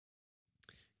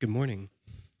Good morning.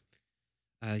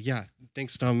 Yeah,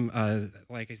 thanks, Tom.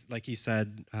 Like he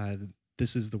said,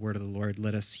 this is the word of the Lord.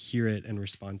 Let us hear it and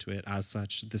respond to it as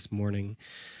such this morning,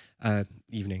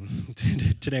 evening.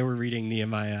 Today we're reading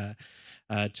Nehemiah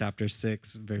chapter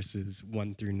 6, verses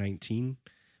 1 through 19.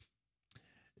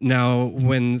 Now,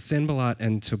 when Sanballat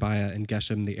and Tobiah and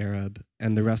Geshem the Arab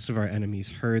and the rest of our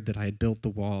enemies heard that I had built the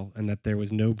wall and that there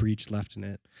was no breach left in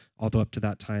it, although up to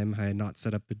that time I had not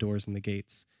set up the doors and the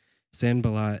gates,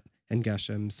 Sanballat and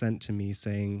Geshem sent to me,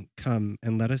 saying, "Come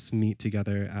and let us meet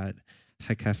together at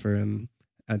Hekepharim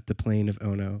at the plain of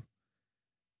Ono."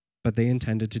 But they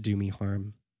intended to do me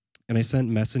harm. And I sent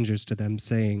messengers to them,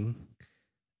 saying,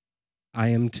 "I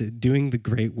am doing the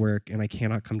great work, and I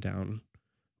cannot come down.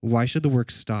 Why should the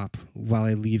work stop while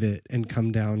I leave it and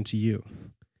come down to you?"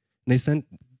 And they sent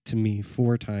to me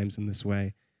 4 times in this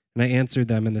way, and I answered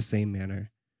them in the same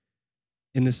manner.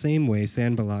 In the same way,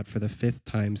 Sanballat for the 5th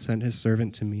time sent his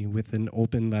servant to me with an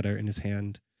open letter in his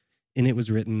hand. In it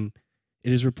was written,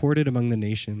 "It is reported among the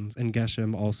nations, and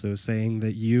Geshem also, saying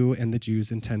that you and the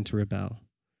Jews intend to rebel.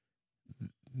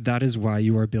 That is why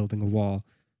you are building a wall,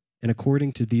 and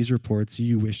according to these reports,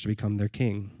 you wish to become their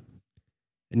king.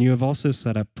 And you have also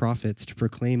set up prophets to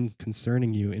proclaim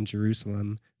concerning you in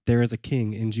Jerusalem, there is a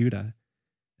king in Judah.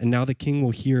 And now the king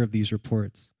will hear of these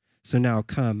reports. So now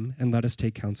come and let us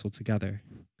take counsel together."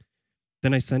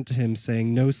 Then I sent to him,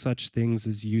 saying, "No such things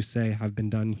as you say have been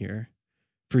done here,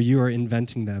 for you are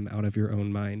inventing them out of your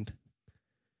own mind."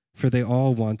 For they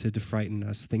all wanted to frighten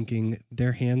us, thinking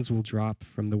their hands will drop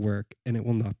from the work and it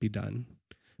will not be done.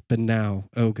 But now,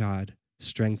 O God,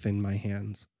 strengthen my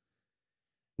hands.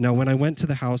 Now, when I went to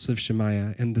the house of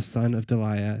Shemaiah and the son of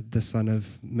Deliah, the son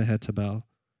of Mehetabel,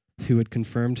 who had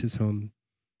confined to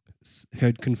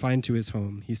his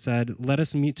home, he said, "Let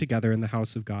us meet together in the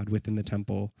house of God within the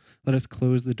temple. Let us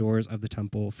close the doors of the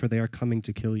temple, for they are coming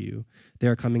to kill you. They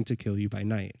are coming to kill you by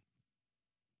night."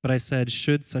 But I said,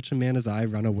 "Should such a man as I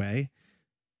run away?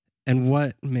 And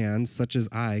what man such as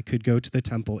I could go to the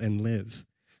temple and live?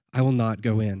 I will not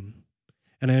go in."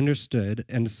 And I understood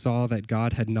and saw that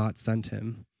God had not sent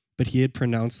him, but he had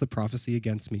pronounced the prophecy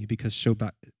against me because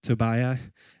Tobiah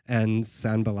and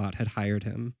Sanballat had hired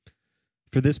him.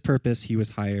 For this purpose he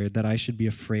was hired, that I should be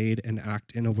afraid and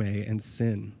act in a way and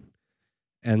sin.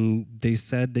 And they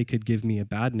said they could give me a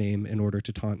bad name in order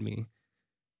to taunt me.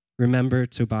 Remember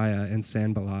Tobiah and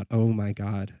Sanballat, oh my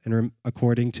God, and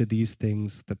according to these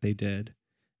things that they did,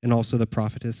 and also the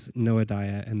prophetess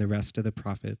Noadiah and the rest of the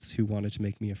prophets who wanted to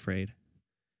make me afraid.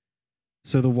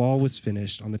 So the wall was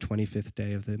finished on the 25th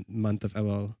day of the month of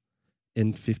Elul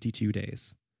in 52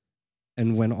 days.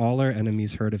 And when all our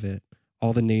enemies heard of it,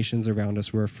 all the nations around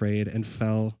us were afraid and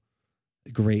fell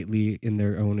greatly in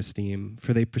their own esteem,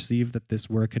 for they perceived that this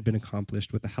work had been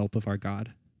accomplished with the help of our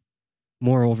God.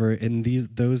 Moreover, in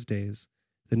those days,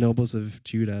 the nobles of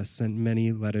Judah sent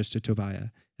many letters to Tobiah,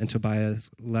 and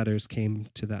Tobiah's letters came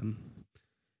to them.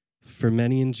 For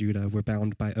many in Judah were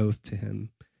bound by oath to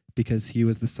him, because he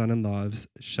was the son-in-law of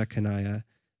Shechaniah,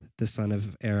 the son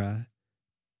of Era,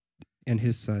 and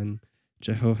his son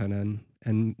Jehohanan,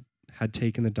 and had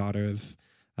taken the daughter of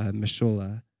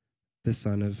Mesholah, the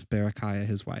son of Berechiah,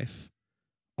 his wife.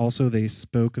 Also, they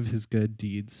spoke of his good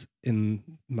deeds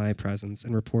in my presence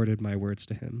and reported my words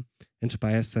to him. And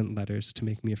Tobiah sent letters to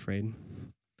make me afraid.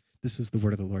 This is the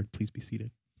word of the Lord. Please be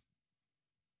seated.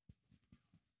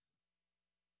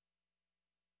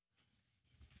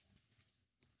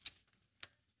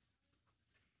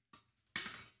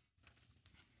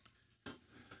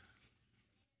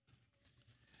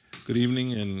 Good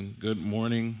evening and good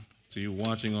morning to you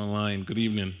watching online. Good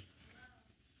evening.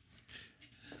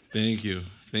 Thank you.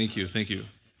 Thank you. Thank you.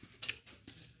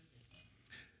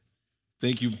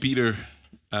 Thank you, Peter.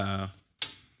 Hard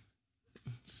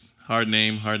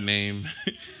name, hard name,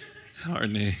 hard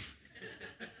name,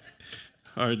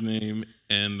 hard name,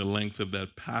 and the length of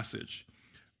that passage.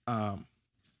 I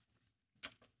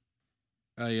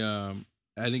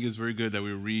think it's very good that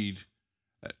we read.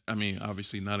 I mean,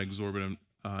 obviously not exorbitant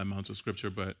amounts of scripture,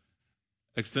 but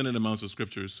extended amounts of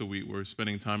scripture. So we're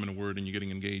spending time in the Word, and you're getting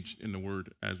engaged in the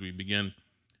Word as we begin.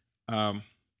 Man,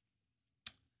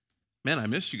 I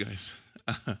missed you guys.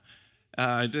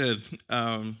 I did.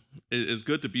 It's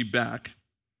good to be back,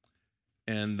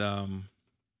 and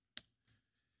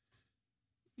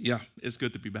yeah, it's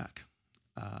good to be back.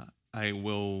 I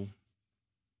will.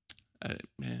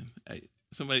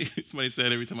 Somebody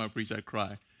said every time I preach, I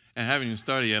cry. And I haven't even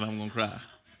started yet, I'm gonna cry.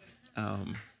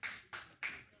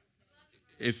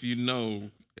 If you know,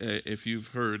 if you've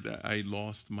heard, I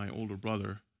lost my older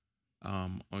brother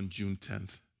on June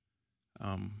 10th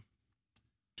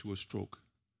to a stroke.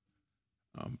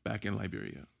 back in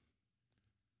Liberia.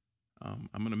 I'm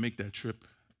going to make that trip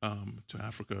to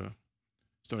Africa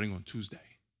starting on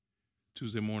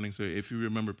Tuesday morning. So if you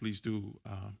remember, please do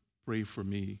pray for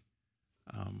me.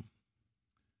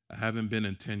 I haven't been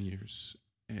in 10 years,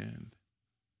 and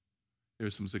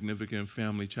there's some significant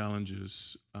family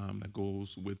challenges that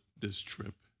goes with this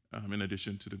trip, in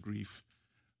addition to the grief.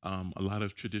 A lot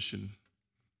of tradition,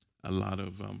 a lot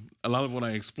of what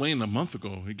I explained a month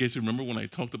ago. I guess you remember when I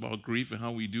talked about grief and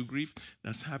how we do grief?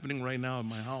 That's happening right now at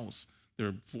my house. There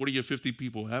are 40 or 50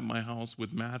 people at my house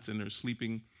with mats, and they're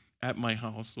sleeping at my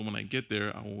house. So when I get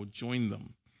there, I will join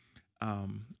them.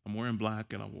 I'm wearing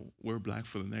black, and I will wear black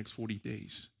for the next 40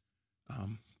 days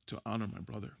to honor my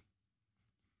brother.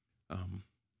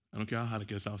 I don't care how it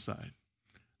gets outside.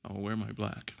 I will wear my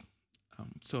black.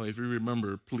 So if you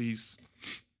remember, please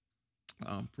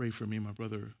pray for me. My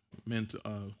brother meant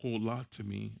a whole lot to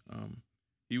me.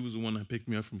 He was the one that picked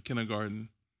me up from kindergarten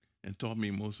and taught me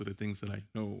most of the things that I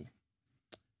know.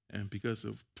 And because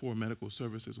of poor medical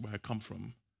services where I come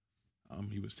from,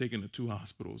 he was taken to 2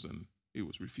 hospitals and he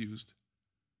was refused.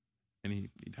 And he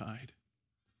died.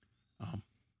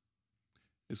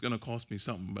 It's going to cost me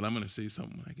something, but I'm going to say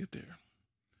something when I get there.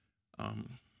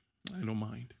 I don't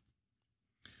mind.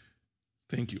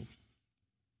 Thank you.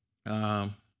 As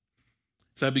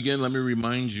I begin, let me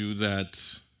remind you that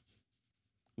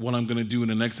what I'm going to do in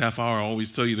the next half hour, I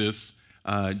always tell you this,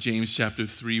 James chapter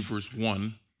 3, verse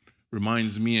 1,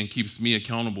 reminds me and keeps me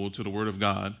accountable to the Word of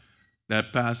God.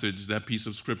 That passage, that piece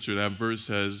of scripture, that verse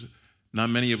says, not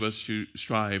many of us should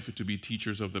strive to be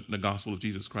teachers of the gospel of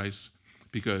Jesus Christ,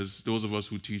 because those of us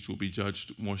who teach will be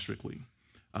judged more strictly.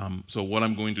 So what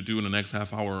I'm going to do in the next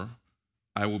half hour,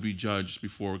 I will be judged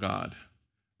before God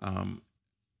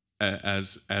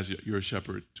as your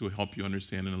shepherd to help you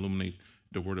understand and illuminate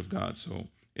the Word of God. So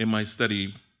in my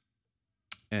study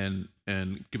and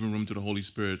giving room to the Holy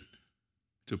Spirit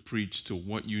to preach to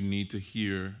what you need to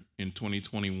hear in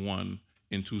 2021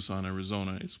 in Tucson,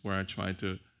 Arizona, it's where I try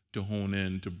to hone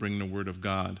in, to bring the Word of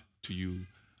God to you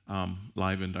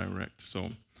live and direct. So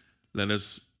let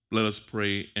us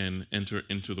pray and enter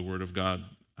into the Word of God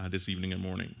this evening and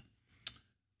morning.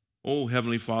 Oh,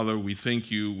 Heavenly Father, we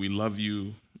thank you. We love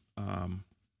you.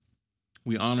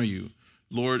 We honor you.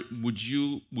 Lord, would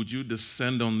you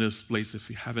descend on this place if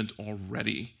you haven't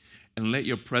already, and let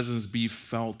your presence be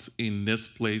felt in this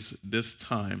place, this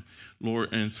time,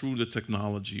 Lord, and through the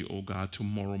technology, oh God,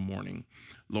 tomorrow morning.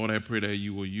 Lord, I pray that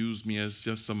you will use me as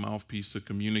just a mouthpiece to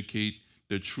communicate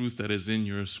the truth that is in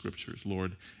your scriptures,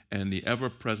 Lord, and the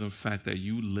ever-present fact that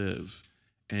you live,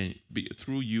 and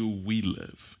through you we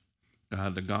live.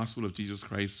 God, the gospel of Jesus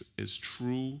Christ is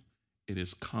true, it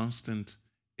is constant,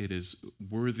 it is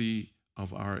worthy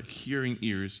of our hearing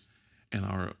ears and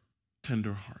our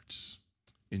tender hearts.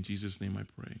 In Jesus' name I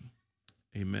pray.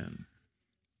 Amen.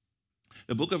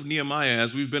 The book of Nehemiah,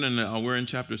 as we've been we're in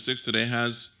chapter 6 today,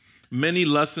 has many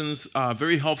lessons,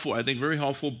 very helpful, I think very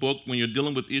helpful book when you're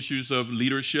dealing with issues of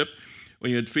leadership,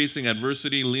 when you're facing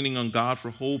adversity, leaning on God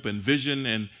for hope and vision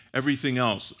and everything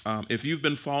else. If you've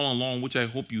been following along, which I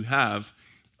hope you have,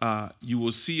 you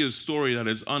will see a story that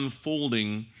is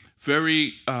unfolding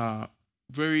very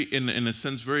in a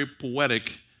sense, very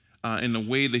poetic in the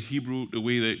way the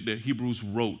Hebrews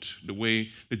wrote, the way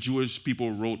the Jewish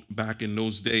people wrote back in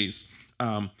those days.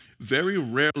 Very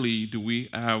rarely do we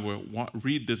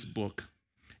read this book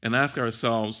and ask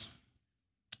ourselves,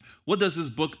 what does this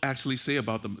book actually say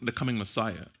about the coming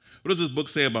Messiah? What does this book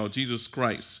say about Jesus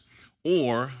Christ?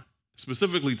 Or,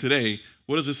 specifically today,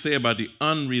 what does it say about the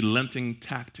unrelenting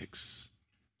tactics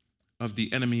of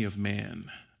the enemy of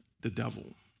man, the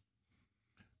devil?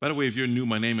 By the way, if you're new,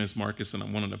 my name is Marcus, and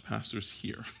I'm one of the pastors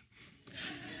here.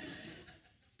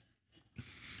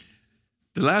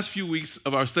 The last few weeks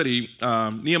of our study,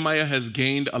 Nehemiah has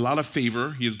gained a lot of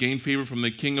favor. He has gained favor from the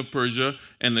king of Persia,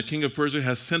 and the king of Persia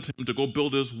has sent him to go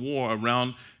build his wall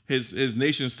around his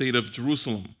nation state of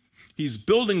Jerusalem. He's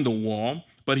building the wall,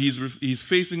 but he's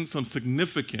facing some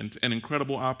significant and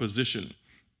incredible opposition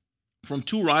from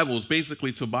 2 rivals,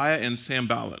 basically Tobiah and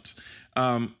Sanballat.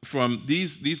 From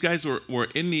these guys were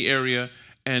in the area,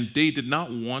 and they did not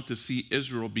want to see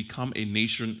Israel become a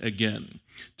nation again.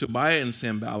 Tobiah and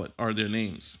Sanballat are their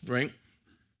names, right?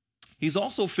 He's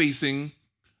also facing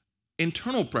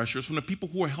internal pressures from the people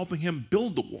who are helping him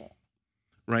build the wall,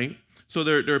 right? So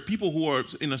there are people who are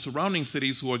in the surrounding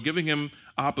cities who are giving him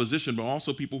opposition, but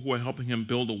also people who are helping him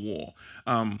build a wall.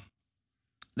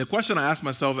 The question I asked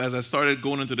myself as I started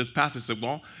going into this passage said,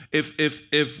 well,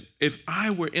 if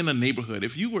I were in a neighborhood,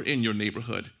 if you were in your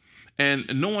neighborhood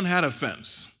and no one had a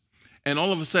fence, and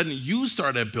all of a sudden you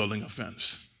started building a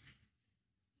fence,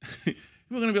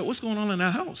 People are going to be like, what's going on in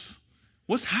that house?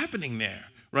 What's happening there,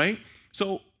 right?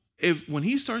 So when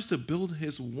he starts to build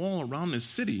his wall around the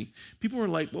city, people are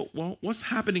like, well, what's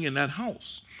happening in that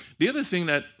house? The other thing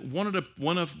that one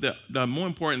of the more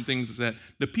important things is that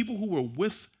the people who were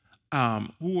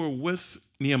with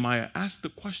Nehemiah asked the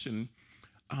question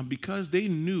because they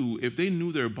knew, if they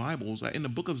knew their Bibles, in the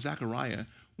book of Zechariah,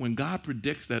 when God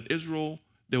predicts that Israel,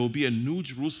 there will be a new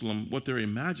Jerusalem, what they're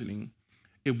imagining,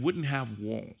 it wouldn't have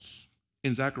walls.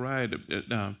 In Zechariah,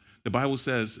 the Bible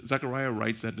says, Zechariah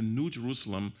writes that the new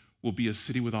Jerusalem will be a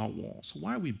city without walls. So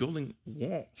why are we building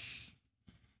walls?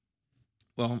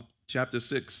 Well, chapter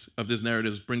 6 of this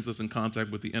narrative brings us in contact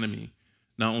with the enemy,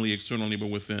 not only externally, but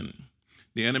within.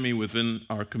 The enemy within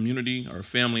our community, our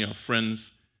family, our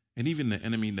friends, and even the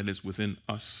enemy that is within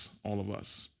us, all of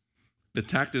us. The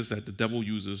tactics that the devil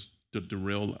uses to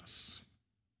derail us.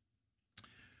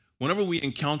 Whenever we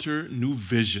encounter new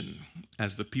vision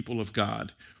as the people of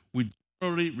God, we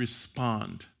generally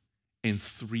respond in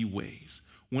 3 ways.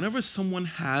 Whenever someone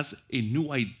has a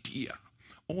new idea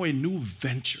or a new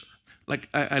venture, like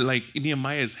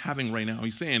Nehemiah is having right now,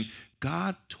 he's saying,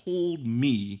 God told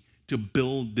me to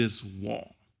build this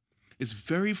wall. It's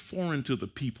very foreign to the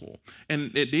people.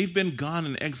 And they've been gone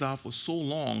in exile for so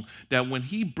long that when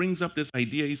he brings up this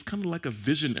idea, he's kind of like a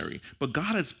visionary. But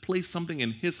God has placed something in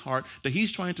his heart that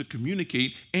he's trying to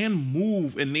communicate and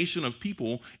move a nation of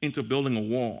people into building a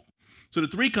wall. So the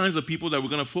 3 kinds of people that we're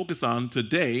going to focus on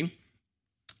today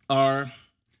are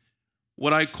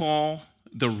what I call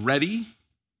the ready,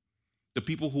 the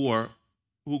people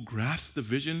who grasp the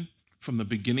vision from the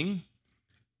beginning,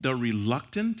 the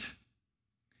reluctant,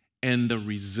 and the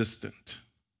resistant.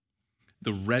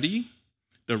 The ready,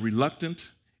 the reluctant,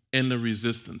 and the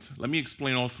resistant. Let me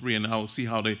explain all 3, and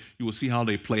you will see how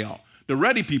they play out. The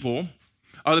ready people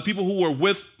are the people who were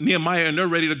with Nehemiah and they're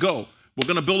ready to go. We're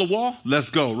going to build a wall? Let's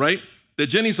go, right? The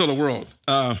Jennies of the world.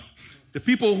 The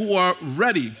people who are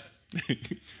ready.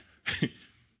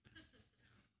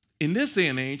 In this day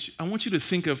and age, I want you to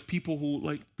think of people who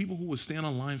would stand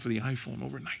on line for the iPhone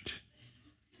overnight,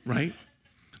 right?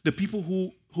 The people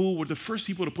who were the first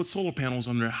people to put solar panels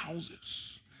on their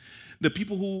houses. The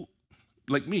people who,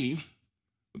 like me,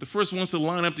 were the first ones to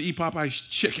line up to eat Popeye's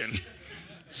chicken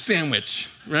sandwich,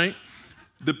 right?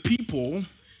 The people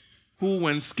who,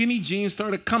 when skinny jeans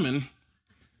started coming,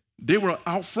 they were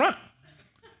out front.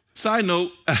 Side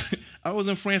note, I was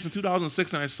in France in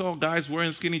 2006 and I saw guys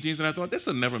wearing skinny jeans and I thought, this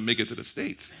will never make it to the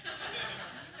States.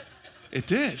 It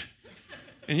did.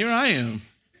 And here I am.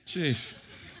 Jeez.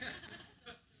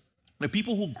 The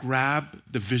people who grab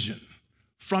the vision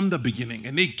from the beginning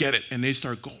and they get it and they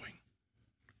start going,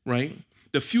 right?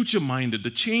 The future-minded, the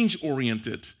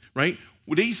change-oriented, right?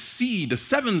 Where they see the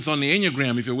 7s on the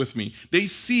Enneagram, if you're with me. They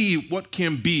see what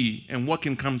can be and what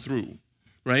can come through,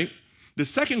 right? The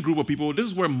second group of people, this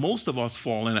is where most of us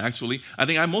fall in, actually. I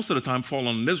think I most of the time fall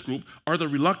on this group, are the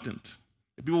reluctant.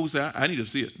 The people who say, I need to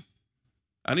see it.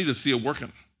 I need to see it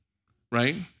working,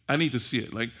 right? I need to see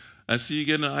it. Like, I see you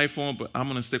getting an iPhone, but I'm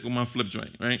going to stick with my flip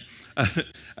joint, right?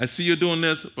 I see you doing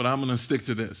this, but I'm going to stick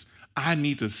to this. I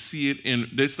need to see it in,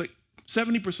 there's like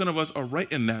 70% of us are right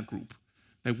in that group.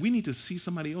 Like, we need to see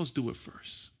somebody else do it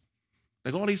first.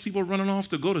 Like, all these people running off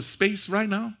to go to space right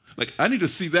now, like, I need to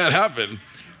see that happen.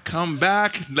 Come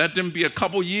back, let them be a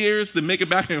couple years to make it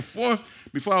back and forth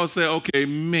before I would say, okay,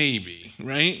 maybe,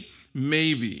 right?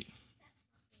 Maybe.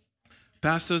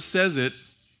 Pastor says it.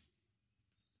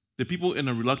 The people in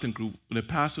a reluctant group, the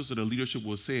pastors or the leadership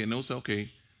will say it, and they'll say,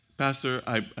 okay, Pastor,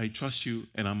 I trust you,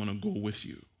 and I'm going to go with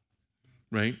you,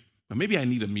 right? But maybe I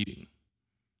need a meeting.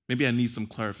 Maybe I need some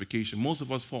clarification. Most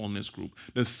of us fall in this group.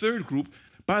 The third group,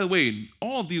 by the way,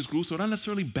 all of these groups are not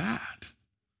necessarily bad.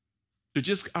 They're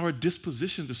just our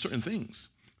disposition to certain things,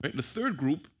 right? The third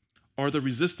group are the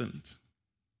resistant.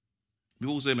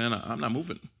 People will say, man, I'm not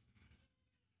moving.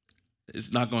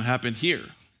 It's not going to happen here.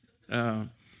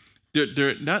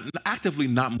 They're not actively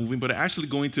not moving, but are actually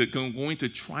going to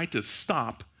try to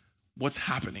stop what's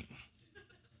happening,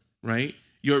 right?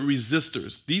 Your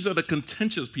resistors. These are the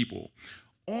contentious people.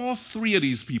 All 3 of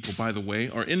these people, by the way,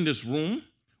 are in this room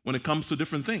when it comes to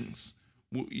different things.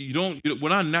 We're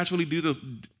not naturally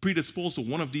predisposed to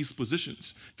one of these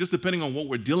positions. Just depending on what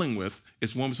we're dealing with,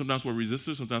 it's one. Sometimes we're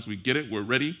resistors, sometimes we get it, we're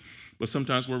ready, but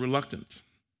sometimes we're reluctant.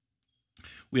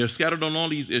 We are scattered on all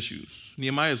these issues.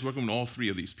 Nehemiah is working with all 3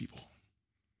 of these people.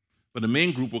 But the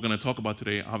main group we're going to talk about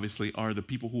today, obviously, are the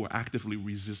people who are actively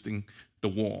resisting the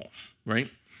wall, right?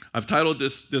 I've titled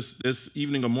this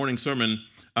evening or morning sermon,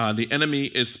 The Enemy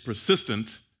is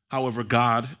Persistent, However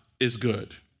God is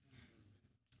Good.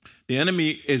 The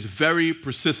enemy is very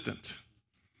persistent.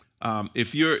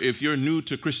 If you're new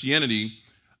to Christianity,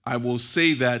 I will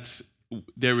say that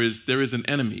there is an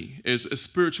enemy, is a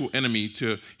spiritual enemy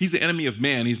he's the enemy of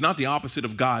man. He's not the opposite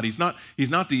of God. He's not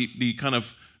the kind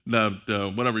of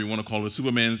the whatever you want to call it,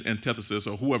 Superman's antithesis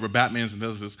or whoever, Batman's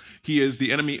antithesis. He is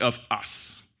the enemy of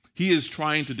us. He is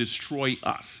trying to destroy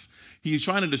us. He's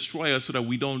trying to destroy us so that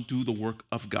we don't do the work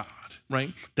of God,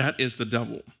 right? That is the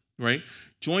devil, right?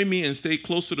 Join me and stay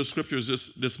close to the scriptures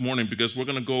this morning, because we're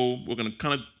going to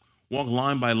kind of walk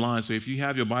line by line. So if you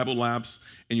have your Bible labs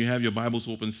and you have your Bibles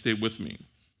open, stay with me.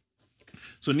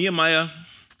 So Nehemiah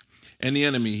and the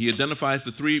enemy, he identifies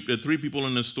the three people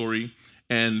in the story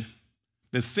and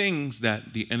the things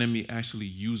that the enemy actually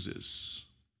uses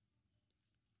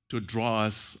to draw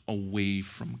us away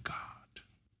from God.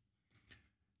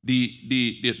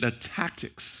 The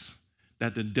tactics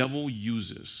that the devil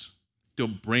uses to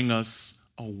bring us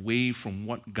away from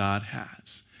what God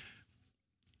has.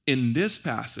 In this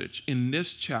passage, in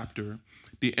this chapter,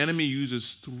 the enemy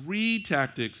uses 3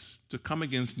 tactics to come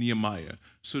against Nehemiah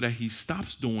so that he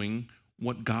stops doing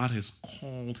what God has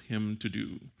called him to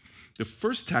do. The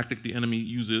first tactic the enemy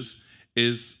uses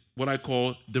is what I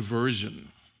call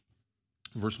diversion.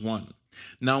 Verse 1.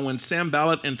 Now when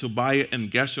Sanballat and Tobiah and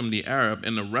Geshem the Arab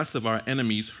and the rest of our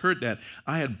enemies heard that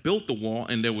I had built the wall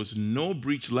and there was no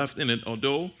breach left in it,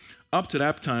 although up to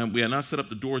that time we had not set up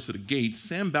the doors to the gates,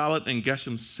 Sanballat and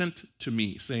Geshem sent to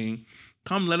me, saying,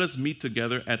 "Come, let us meet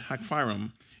together at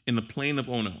Hakkephirim in the plain of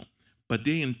Ono." But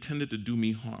they intended to do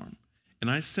me harm. And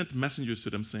I sent messengers to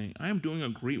them, saying, "I am doing a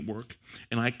great work,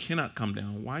 and I cannot come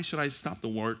down. Why should I stop the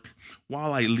work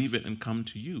while I leave it and come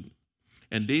to you?"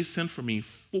 And they sent for me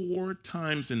 4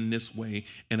 times in this way,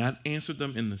 and I answered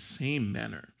them in the same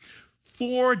manner.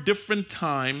 4 different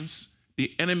times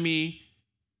the enemy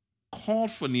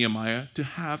called for Nehemiah to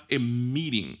have a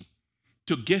meeting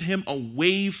to get him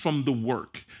away from the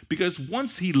work. Because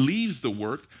once he leaves the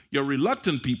work, your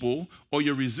reluctant people or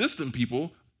your resistant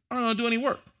people aren't going to do any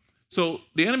work. So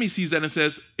the enemy sees that and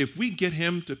says, if we get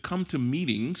him to come to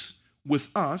meetings with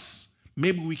us,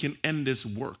 maybe we can end this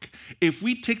work. If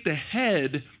we take the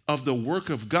head of the work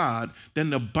of God, then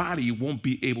the body won't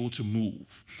be able to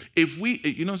move. If we,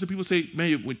 some people say,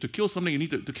 man, to kill something, you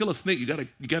need to kill a snake, you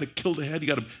gotta kill the head, you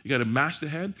gotta mash the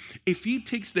head. If he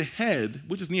takes the head,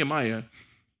 which is Nehemiah,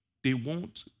 they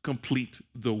won't complete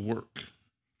the work.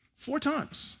 4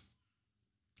 times.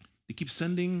 They keep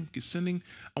sending.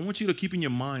 I want you to keep in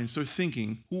your mind, start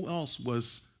thinking, who else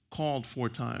was called 4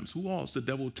 times? Who else the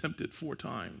devil tempted 4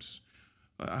 times?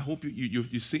 I hope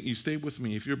you stay with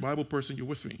me. If you're a Bible person, you're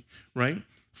with me, right?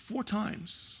 4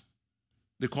 times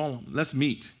they call him, let's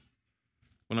meet.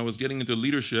 When I was getting into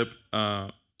leadership,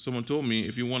 someone told me,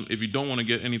 if you don't want to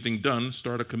get anything done,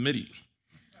 start a committee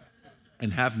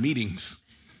and have meetings.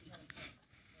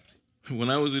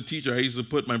 When I was a teacher, I used to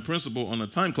put my principal on a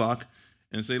time clock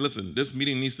and say, listen, this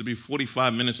meeting needs to be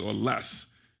 45 minutes or less.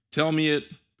 Tell me it,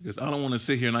 because I don't want to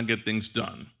sit here and not get things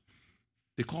done.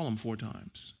 They call him 4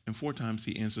 times, and 4 times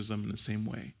he answers them in the same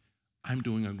way. I'm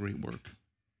doing a great work.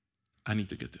 I need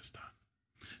to get this done.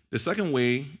 The second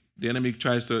way the enemy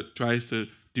tries to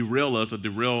derail us, or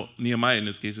derail Nehemiah in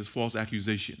this case, is false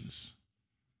accusations.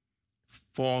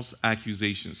 False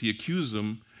accusations. He accuses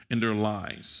them in their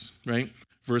lies, right?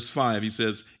 Verse 5, he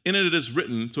says, "In it is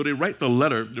written," so they write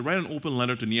an open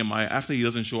letter to Nehemiah after he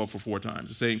doesn't show up for 4 times.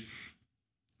 They say,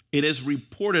 "It is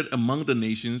reported among the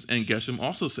nations," and Geshem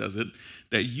also says it,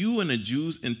 "that you and the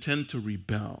Jews intend to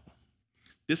rebel.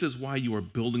 This is why you are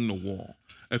building the wall.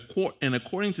 And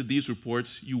according to these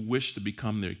reports, you wish to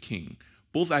become their king."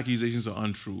 Both accusations are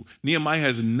untrue. Nehemiah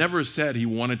has never said he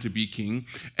wanted to be king,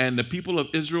 and the people of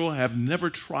Israel have never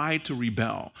tried to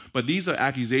rebel. But these are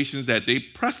accusations that they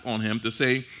press on him to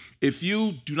say, if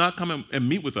you do not come and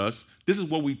meet with us, this is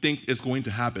what we think is going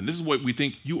to happen. This is what we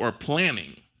think you are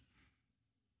planning.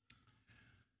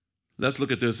 Let's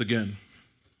look at this again.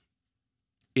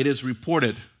 It is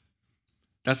reported.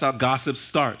 That's how gossip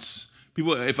starts.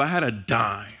 People, if I had a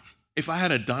dime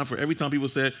for every time people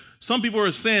said, some people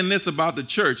are saying this about the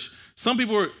church. Some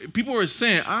people are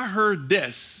saying, I heard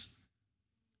this.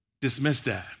 Dismiss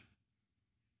that.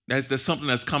 That's something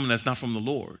that's coming that's not from the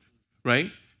Lord,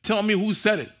 right? Tell me who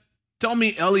said it. Tell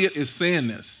me Elliot is saying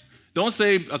this. Don't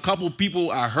say a couple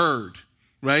people I heard,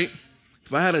 right?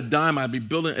 If I had a dime,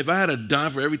 if I had a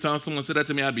dime for every time someone said that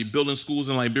to me, I'd be building schools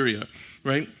in Liberia,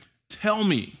 right? Tell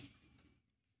me.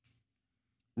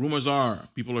 Rumors are,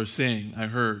 people are saying, I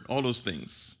heard, all those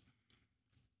things.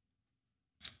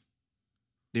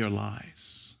 They are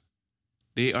lies.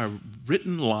 They are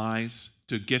written lies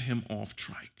to get him off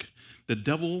track. The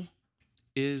devil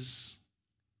is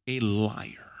a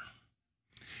liar.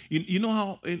 You know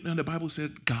how in the Bible says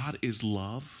God is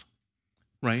love,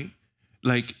 right?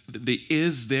 Like the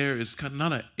is there is kind of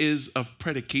not an is of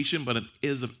predication, but an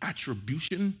is of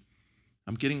attribution.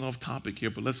 I'm getting off topic here,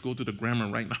 but let's go to the grammar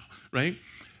right now, right?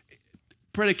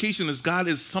 Predication is God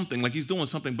is something, like he's doing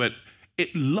something, but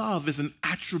love is an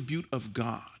attribute of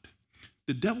God.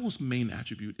 The devil's main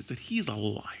attribute is that he's a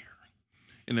liar.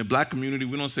 In the black community,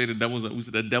 we don't say the devil's, we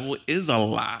say the devil is a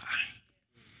lie,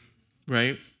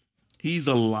 right? He's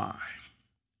a lie.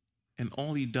 And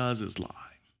all he does is lie.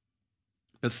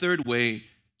 The third way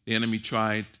the enemy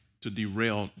tried to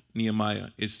derail Nehemiah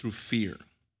is through fear.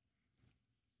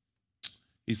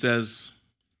 He says,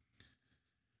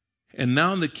 and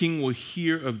now the king will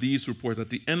hear of these reports.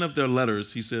 At the end of their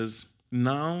letters, he says,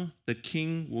 now the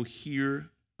king will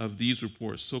hear of these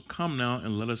reports. So come now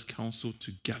and let us counsel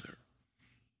together.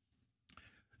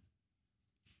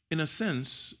 In a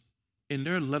sense, in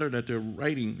their letter that they're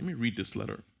writing, let me read this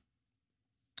letter.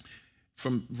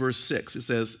 From verse 6, it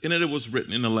says, in it was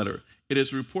written in the letter, it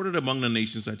is reported among the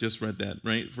nations, I just read that,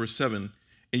 right? Verse 7,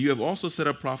 and you have also set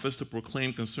up prophets to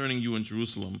proclaim concerning you in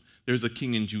Jerusalem, there's a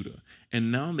king in Judah.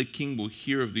 And now the king will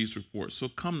hear of these reports. So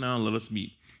come now and let us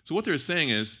meet. So what they're saying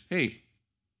is, hey,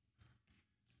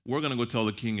 we're going to go tell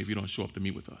the king if you don't show up to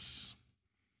meet with us.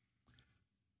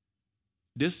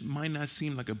 This might not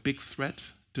seem like a big threat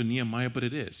to Nehemiah, but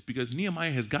it is, because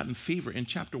Nehemiah has gotten favor. In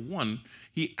chapter 1,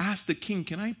 he asked the king,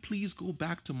 can I please go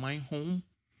back to my home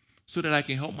so that I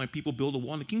can help my people build a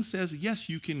wall? And the king says, yes,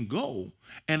 you can go.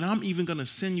 And I'm even going to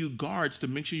send you guards to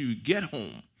make sure you get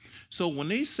home. So when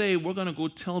they say, we're going to go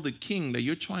tell the king that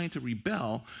you're trying to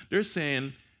rebel, they're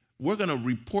saying, we're going to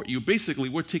report you. Basically,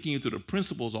 we're taking you to the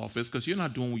principal's office because you're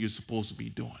not doing what you're supposed to be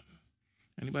doing.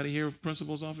 Anybody here of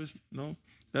principal's office? No?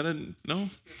 That didn't, no?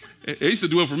 They used to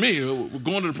do it for me. We're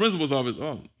going to the principal's office.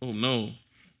 Oh no.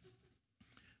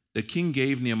 The king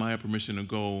gave Nehemiah permission to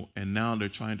go, and now they're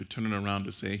trying to turn it around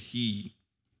to say he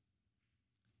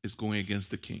is going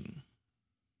against the king.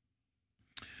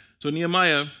 So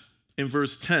Nehemiah, in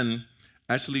verse 10,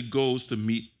 actually goes to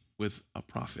meet with a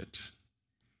prophet.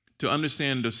 To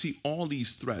understand, to see all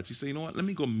these threats, he said, you know what, let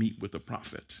me go meet with the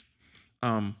prophet.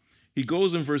 He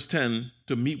goes in verse 10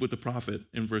 to meet with the prophet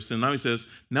in verse 10. Now he says,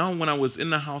 now when I was in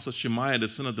the house of Shemaiah, the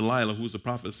son of Delilah, who was the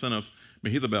prophet, son of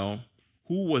Mehetabel,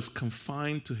 who was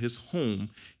confined to his home,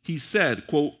 he said,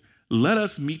 quote, let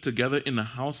us meet together in the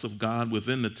house of God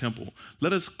within the temple.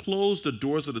 Let us close the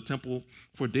doors of the temple,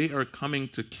 for they are coming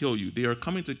to kill you. They are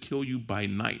coming to kill you by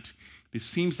night. It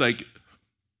seems like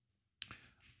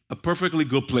a perfectly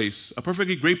good place, a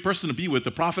perfectly great person to be with,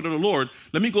 the prophet of the Lord.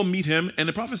 Let me go meet him. And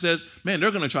the prophet says, man,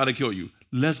 they're going to try to kill you.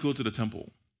 Let's go to the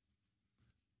temple.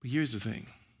 But here's the thing.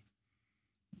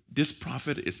 This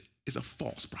prophet is a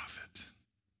false prophet.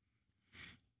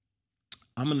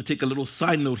 I'm going to take a little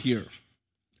side note here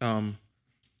and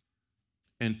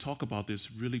talk about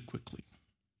this really quickly.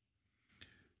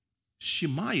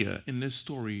 Shemaiah in this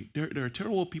story, there are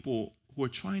terrible people who are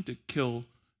trying to kill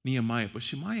Nehemiah, but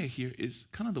Shemaiah here is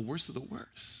kind of the worst of the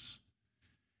worst.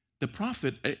 The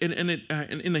prophet, and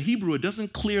in the Hebrew, it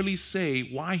doesn't clearly say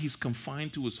why he's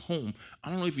confined to his home. I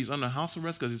don't know if he's under house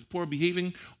arrest because he's poor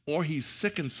behaving, or he's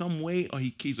sick in some way, or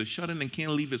he's a shut-in and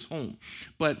can't leave his home.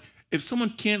 But if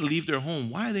someone can't leave their home,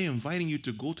 why are they inviting you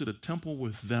to go to the temple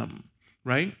with them,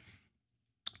 right?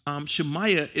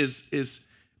 Shemaiah is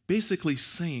basically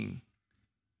saying,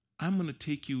 I'm going to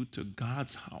take you to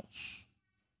God's house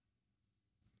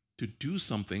to do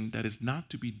something that is not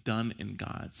to be done in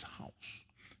God's house.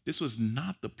 This was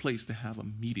not the place to have a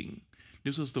meeting.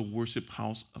 This was the worship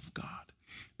house of God.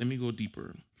 Let me go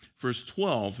deeper. Verse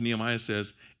 12, Nehemiah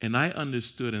says, and I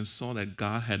understood and saw that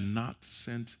God had not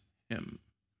sent him,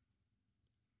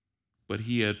 but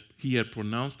he had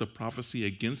pronounced a prophecy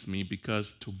against me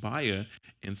because Tobiah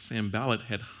and Sanballat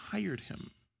had hired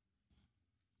him.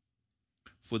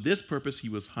 For this purpose he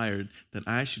was hired, that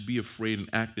I should be afraid and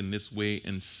act in this way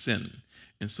and sin.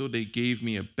 And so they gave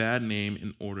me a bad name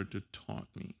in order to taunt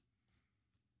me.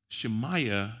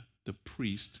 Shemaiah, the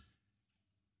priest,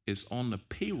 is on the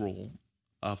payroll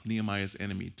of Nehemiah's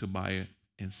enemy, Tobiah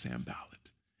and Sanballat.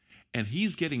 And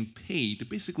he's getting paid to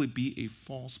basically be a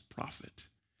false prophet.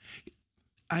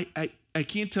 I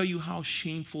can't tell you how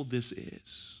shameful this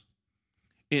is.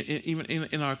 Even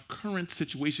in our current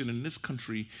situation in this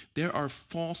country, there are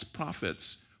false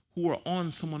prophets who are on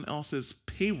someone else's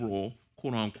payroll,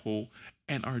 quote unquote,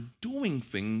 and are doing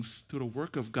things to the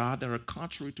work of God that are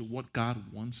contrary to what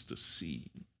God wants to see.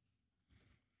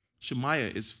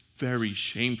 Shemaiah is very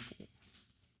shameful.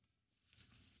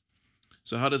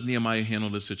 So how does Nehemiah handle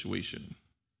this situation?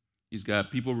 He's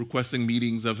got people requesting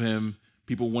meetings of him,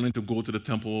 people wanting to go to the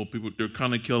temple. People, they're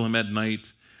trying to kill him at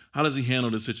night. How does he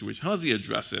handle the situation? How does he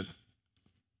address it?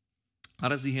 How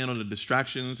does he handle the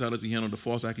distractions? How does he handle the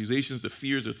false accusations, the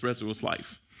fears, the threats of his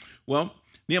life? Well,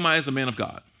 Nehemiah is a man of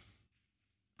God.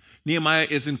 Nehemiah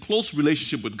is in close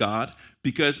relationship with God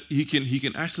because he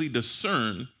can actually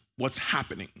discern what's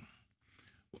happening.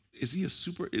 Does he have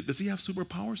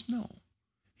superpowers? No.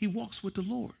 He walks with the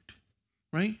Lord,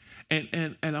 right?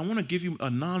 And I want to give you a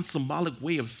non-symbolic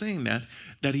way of saying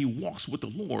that he walks with the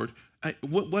Lord.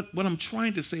 What I'm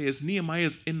trying to say is Nehemiah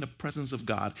is in the presence of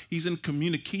God. He's in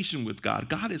communication with God.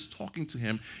 God is talking to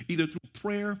him either through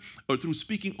prayer or through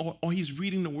speaking, or he's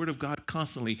reading the word of God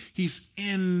constantly. He's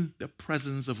in the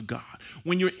presence of God.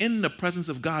 When you're in the presence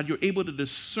of God, you're able to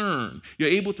discern. You're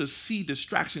able to see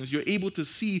distractions. You're able to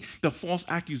see the false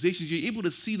accusations. You're able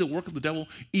to see the work of the devil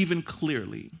even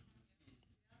clearly.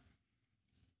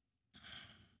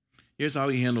 Here's how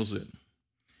he handles it.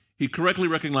 He correctly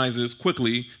recognizes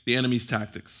quickly the enemy's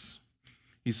tactics.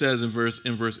 He says in verse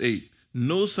 8,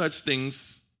 no such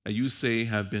things that you say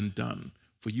have been done,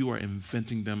 for you are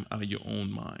inventing them out of your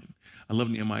own mind. I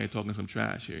love Nehemiah talking some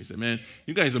trash here. He said, man,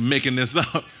 you guys are making this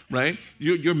up, right?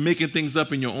 You're making things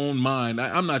up in your own mind.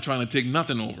 I'm not trying to take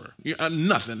nothing over.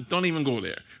 Nothing. Don't even go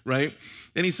there, right?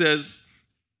 Then he says,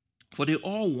 for they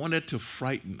all wanted to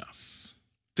frighten us,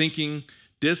 thinking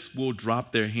this will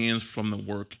drop their hands from the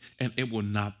work and it will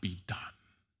not be done.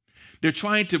 They're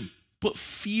trying to put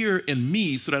fear in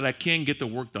me so that I can't get the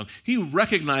work done. He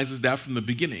recognizes that from the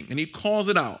beginning and he calls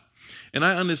it out. And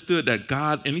I understood that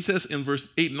God, and he says in verse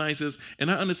 8 and 9, he says, and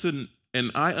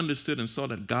I understood and saw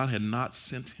that God had not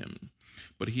sent him,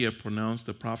 but he had pronounced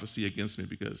the prophecy against me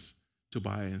because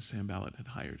Tobiah and Sanballat had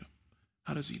hired him.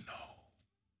 How does he know?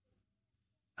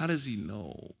 How does he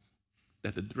know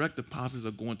that the direct deposits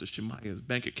are going to Shemaiah's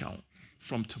bank account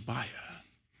from Tobiah?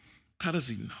 How does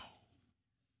he know?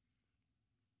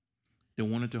 They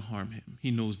wanted to harm him.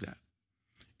 He knows that.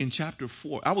 In chapter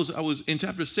 4, I was in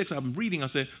chapter 6, I'm reading, I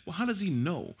said, well, how does he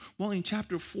know? Well, in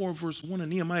chapter 4, verse 1 of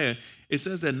Nehemiah, it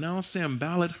says that now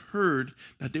Sanballat heard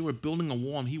that they were building a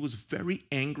wall, and he was very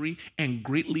angry and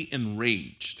greatly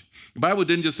enraged. The Bible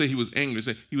didn't just say he was angry. It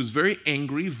said he was very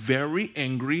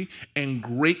angry, and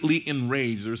greatly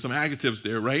enraged. There are some adjectives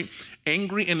there, right?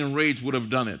 Angry and enraged would have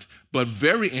done it, but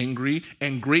very angry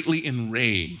and greatly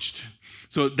enraged.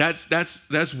 So that's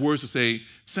words to say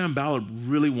Sanballat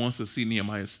really wants to see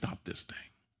Nehemiah stop this thing.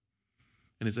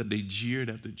 And it said they jeered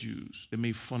at the Jews. They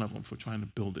made fun of them for trying to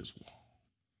build this wall.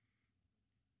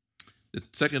 The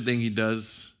second thing he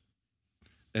does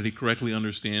that he correctly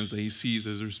understands, that he sees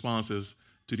as responses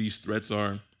to these threats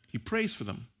are, he prays for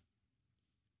them.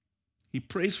 He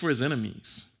prays for his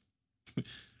enemies.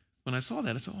 When I saw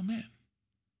that, I said, oh man,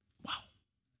 wow.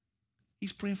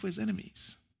 He's praying for his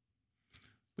enemies.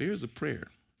 But here's the prayer.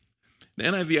 The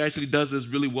NIV actually does this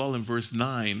really well in verse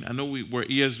 9. I know we're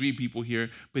ESV people here,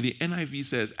 but the NIV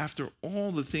says, after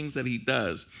all the things that he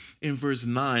does, in verse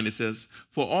 9, it says,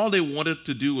 for all they wanted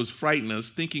to do was frighten us,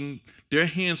 thinking their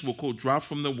hands will, quote, drop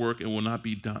from the work and will not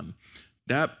be done.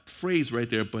 That phrase right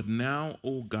there, but now,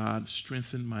 O God,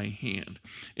 strengthen my hand.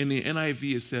 In the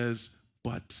NIV, it says,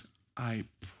 but I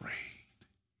prayed.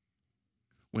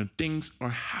 When things are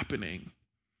happening,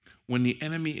 when the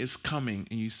enemy is coming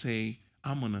and you say,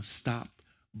 I'm going to stop,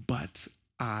 but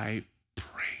I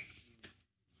prayed.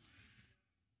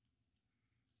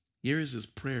 Here is his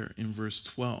prayer in verse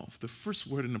 12. The first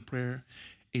word in the prayer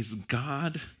is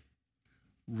God,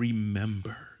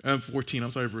 remember.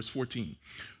 Verse 14.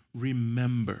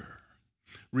 Remember.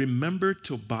 Remember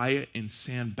Tobiah and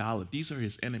Sanballat. These are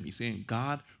his enemies, saying,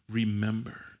 God,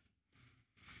 remember.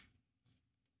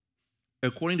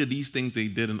 According to these things they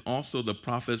did, and also the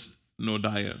prophets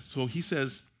Noadiah. So he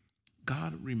says,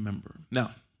 God, remember.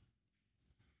 Now,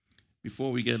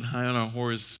 before we get high on our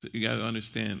horse, you got to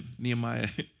understand, Nehemiah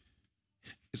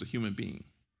is a human being.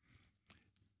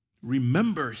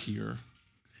 Remember here,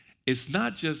 it's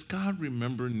not just God,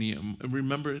 remember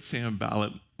remember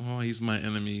Sanballat. Oh, he's my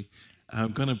enemy.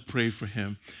 I'm going to pray for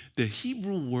him. The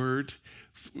Hebrew word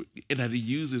that he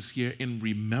uses here in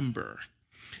remember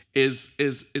is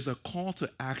a call to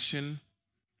action.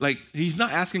 Like, he's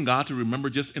not asking God to remember,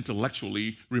 just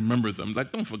intellectually remember them.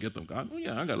 Like, don't forget them, God. Oh,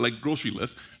 yeah, I got like grocery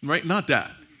list, right? Not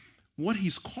that. What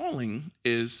he's calling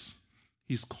is,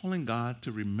 he's calling God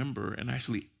to remember and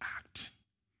actually act.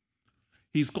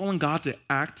 He's calling God to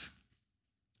act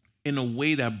in a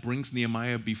way that brings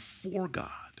Nehemiah before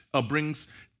God, brings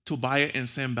Tobiah and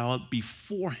Sanballat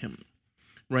before him,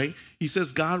 right? He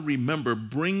says, God, remember,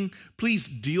 please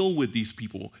deal with these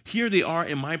people. Here they are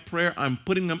in my prayer. I'm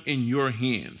putting them in your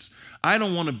hands. I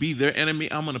don't want to be their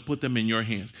enemy. I'm going to put them in your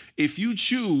hands. If you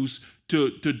choose to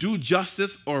do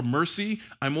justice or mercy,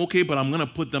 I'm okay, but I'm going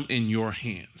to put them in your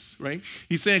hands, right?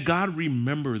 He's saying, God,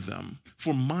 remember them.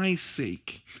 For my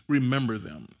sake, remember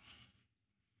them.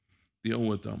 Deal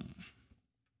with them.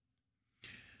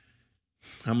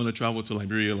 I'm going to travel to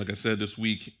Liberia, like I said, this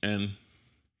week, and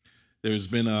there's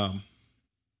been a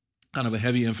kind of a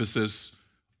heavy emphasis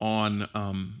on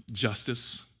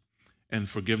justice and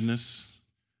forgiveness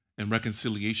and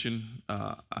reconciliation.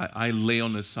 I lay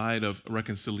on the side of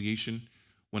reconciliation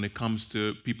when it comes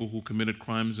to people who committed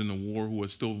crimes in the war who are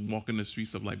still walking the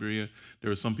streets of Liberia. There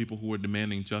are some people who are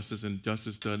demanding justice, and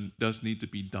justice does need to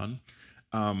be done.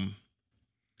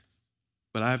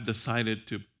 But I've decided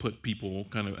to put people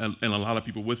and a lot of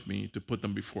people with me, to put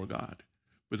them before God.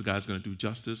 Whether God's going to do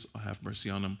justice or have mercy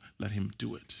on them, let him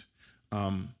do it.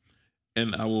 And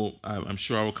I'm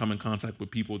sure I will come in contact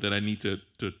with people that I need to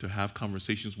have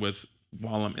conversations with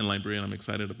while I'm in Liberia, and I'm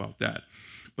excited about that.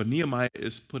 But Nehemiah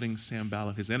is putting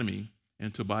Sanballat, his enemy,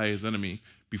 and Tobiah, his enemy,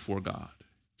 before God.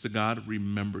 So God,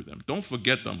 remember them. Don't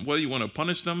forget them. Whether you want to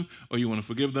punish them or you want to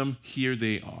forgive them, here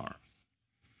they are.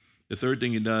 The third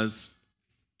thing he does,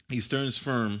 he stands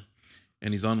firm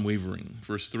and he's unwavering.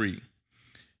 Verse 3,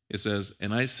 it says,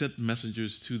 and I sent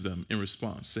messengers to them in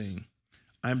response, saying,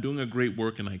 I am doing a great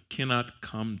work and I cannot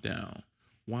come down.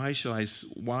 Why should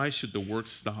the work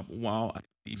stop while I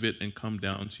leave it and come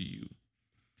down to you?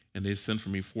 And they sent for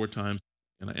me 4 times,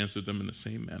 and I answered them in the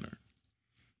same manner.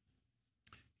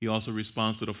 He also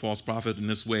responds to the false prophet in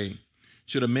this way: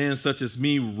 should a man such as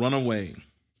me run away?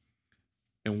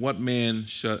 And what man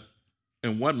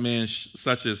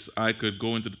such as I could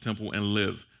go into the temple and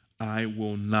live? I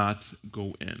will not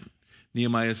go in.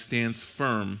 Nehemiah stands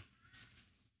firm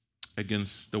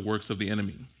against the works of the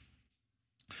enemy.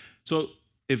 So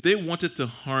if they wanted to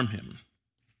harm him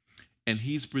and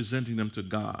he's presenting them to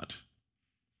God,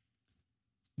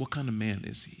 what kind of man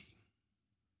is he?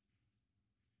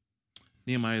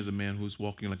 Nehemiah is a man who's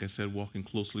walking, like I said, walking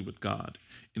closely with God.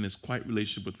 In his quiet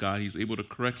relationship with God, he's able to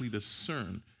correctly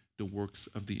discern the works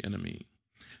of the enemy.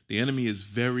 The enemy is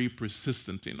very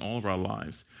persistent in all of our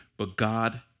lives, but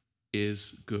God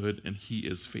is good and he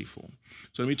is faithful.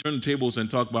 So let me turn the tables and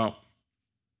talk about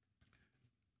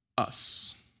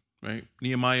us, right?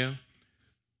 Nehemiah,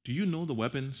 do you know the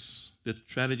weapons, the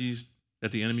strategies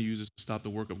that the enemy uses to stop the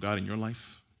work of God in your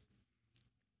life?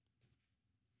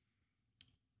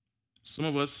 Some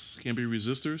of us can be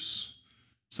resistors.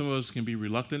 Some of us can be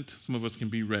reluctant. Some of us can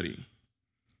be ready.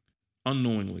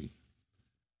 Unknowingly.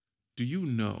 Do you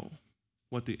know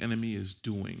what the enemy is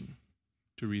doing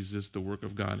to resist the work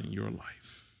of God in your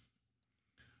life?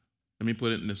 Let me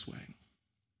put it in this way.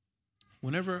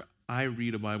 Whenever I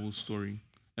read a Bible story,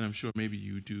 and I'm sure maybe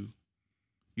you do,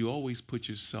 you always put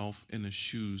yourself in the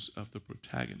shoes of the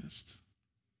protagonist.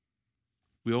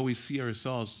 We always see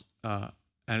ourselves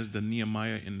as the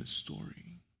Nehemiah in the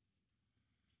story.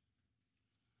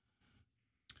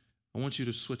 I want you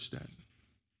to switch that.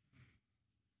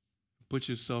 Put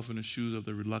yourself in the shoes of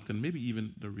the reluctant, maybe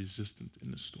even the resistant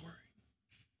in the story.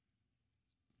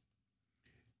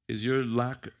 Is your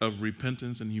lack of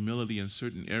repentance and humility in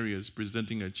certain areas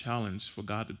presenting a challenge for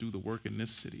God to do the work in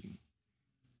this city?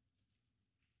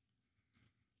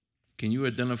 Can you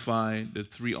identify the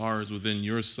 3 R's within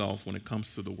yourself when it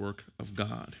comes to the work of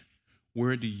God?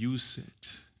 Where do you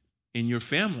sit? In your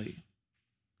family,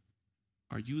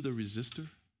 are you the resistor?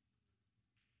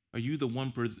 Are you the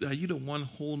one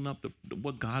holding up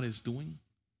what God is doing?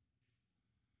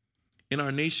 In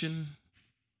our nation,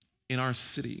 in our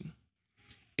city,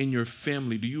 in your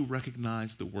family, do you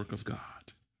recognize the work of God?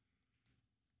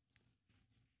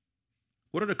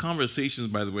 What are the conversations,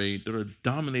 by the way, that are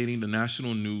dominating the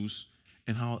national news,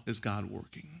 and how is God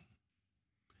working?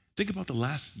 Think about the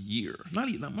last year.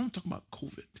 I'm not talking about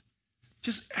COVID.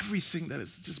 Just everything that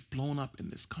is just blown up in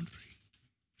this country.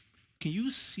 Can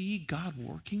you see God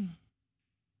working?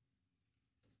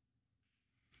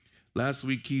 Last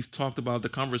week, Keith talked about the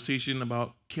conversation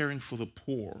about caring for the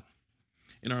poor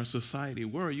in our society.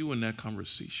 Where are you in that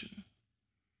conversation?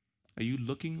 Are you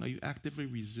looking? Are you actively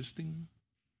resisting?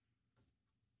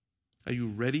 Are you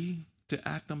ready to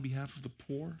act on behalf of the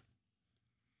poor?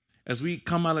 As we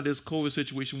come out of this COVID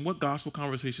situation, what gospel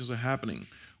conversations are happening?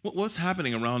 What's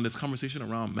happening around this conversation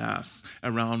around masks,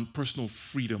 around personal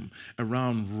freedom,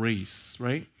 around race,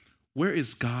 right? Where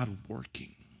is God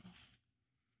working?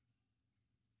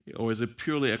 Or is it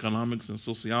purely economics and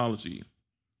sociology?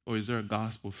 Or is there a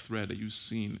gospel thread that you've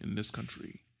seen in this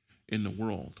country, in the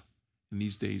world, in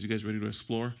these days. You guys ready to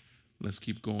explore? Let's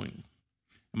keep going.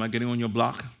 Am I getting on your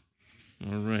block?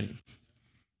 All right.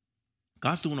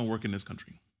 God's doing a work in this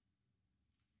country.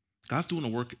 God's doing a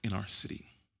work in our city.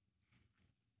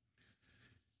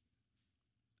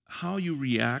 How you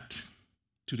react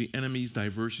to the enemy's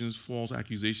diversions, false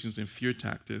accusations, and fear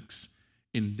tactics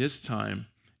in this time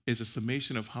is a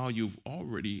summation of how you've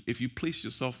already, if you place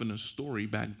yourself in a story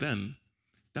back then,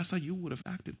 that's how you would have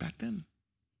acted back then.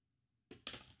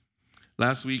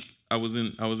 Last week, I was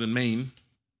in Maine.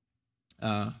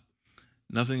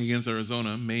 Nothing against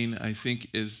Arizona. Maine, I think,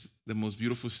 is the most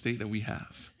beautiful state that we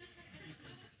have.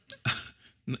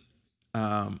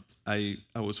 I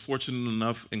was fortunate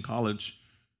enough in college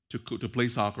to play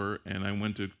soccer, and I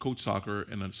went to coach soccer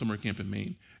in a summer camp in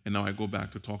Maine. And now I go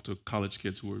back to talk to college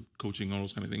kids who are coaching all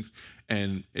those kind of things.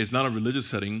 And it's not a religious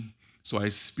setting, so I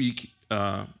speak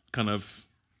kind of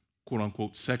quote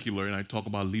unquote secular, and I talk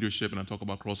about leadership and I talk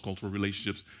about cross-cultural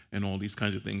relationships and all these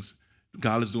kinds of things.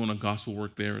 God is doing a gospel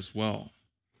work there as well.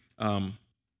 And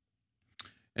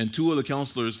two of the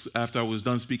counselors, after I was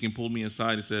done speaking, pulled me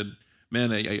aside and said,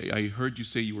 man, I heard you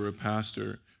say you were a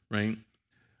pastor, right?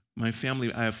 My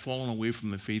family, I have fallen away from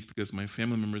the faith because my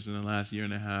family members in the last year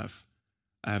and a half,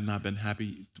 I have not been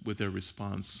happy with their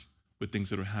response with things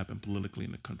that are happening politically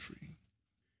in the country.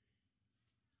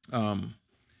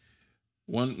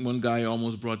 One guy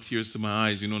almost brought tears to my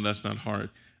eyes. You know, that's not hard.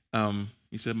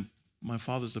 He said, my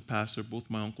father's a pastor. Both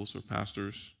my uncles are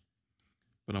pastors.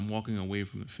 But I'm walking away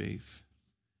from the faith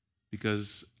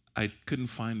because I couldn't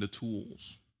find the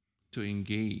tools to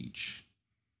engage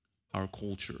our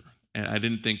culture. And I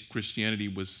didn't think Christianity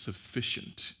was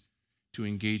sufficient to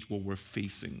engage what we're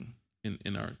facing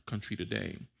in our country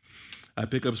today. I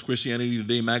pick up Christianity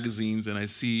Today magazines, and I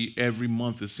see every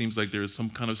month it seems like there's some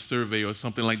kind of survey or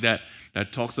something like that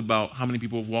that talks about how many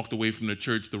people have walked away from the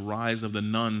church, the rise of the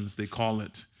nuns, they call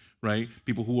it, right?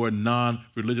 People who are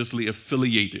non-religiously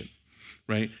affiliated,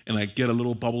 right? And I get a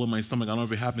little bubble in my stomach. I don't know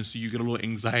if it happens to you. You get a little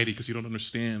anxiety because you don't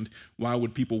understand why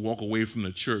would people walk away from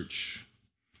the church.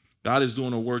 God is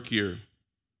doing a work here.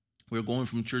 We're going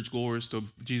from churchgoers to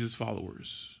Jesus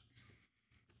followers.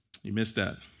 You missed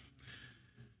that.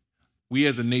 We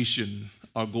as a nation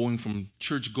are going from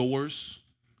churchgoers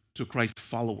to Christ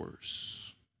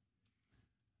followers.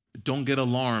 Don't get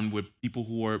alarmed with people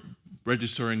who are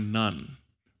registering none,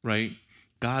 right?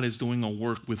 God is doing a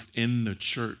work within the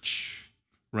church,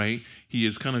 right? He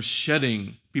is kind of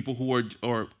shedding people who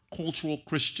are cultural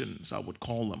Christians, I would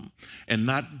call them, and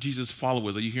not Jesus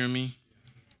followers. Are you hearing me?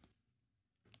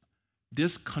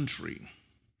 This country,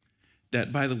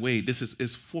 that, by the way, this is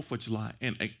 4th of July,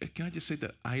 and can I just say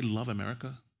that I love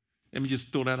America? Let me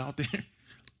just throw that out there.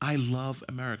 I love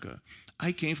America.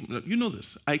 I came from, you know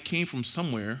this, I came from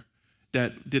somewhere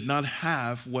that did not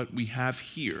have what we have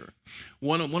here.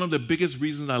 One of the biggest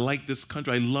reasons I like this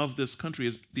country, I love this country,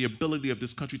 is the ability of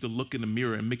this country to look in the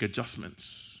mirror and make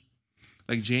adjustments.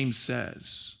 Like James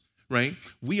says, right?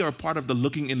 We are part of the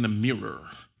looking in the mirror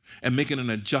and making an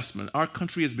adjustment. Our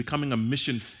country is becoming a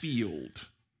mission field.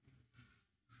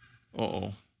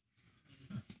 Uh-oh.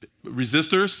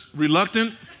 Resistors?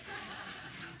 Reluctant?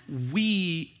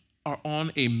 We are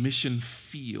on a mission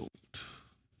field.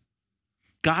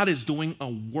 God is doing a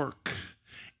work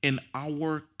in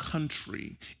our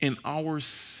country, in our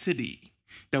city,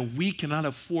 that we cannot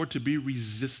afford to be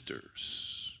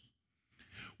resistors.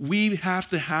 We have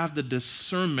to have the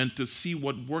discernment to see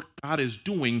what work God is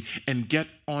doing and get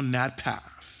on that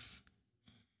path.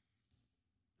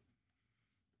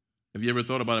 Have you ever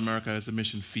thought about America as a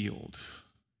mission field?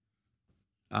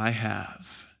 I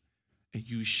have, and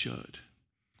you should.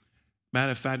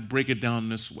 Matter of fact, break it down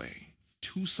this way.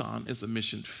 Tucson is a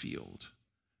mission field.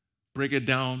 Break it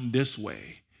down this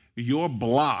way. Your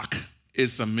block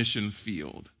is a mission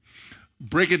field.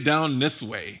 Break it down this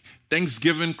way.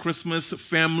 Thanksgiving, Christmas,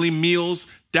 family meals,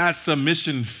 that's a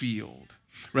mission field,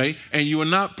 right? And you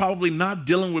are probably not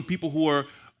dealing with people who are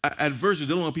adverse. You're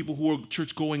dealing with people who are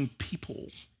church-going people.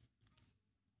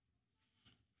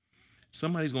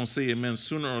 Somebody's going to say amen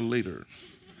sooner or later.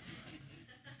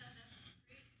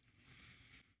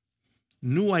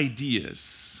 New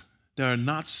ideas that are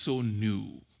not so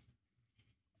new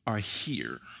are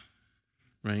here,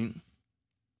 right?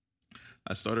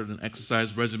 I started an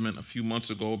exercise regimen a few months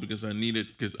ago because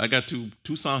I got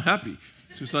Tucson happy.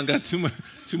 Tucson got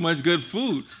too much good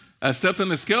food. I stepped on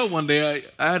the scale one day.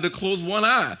 I had to close one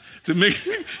eye to make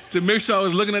sure I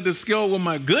was looking at the scale with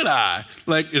my good eye.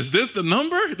 Like, is this the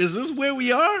number? Is this where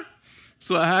we are?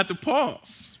 So I had to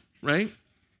pause, right?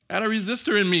 I had a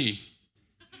resistor in me.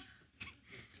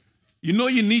 You know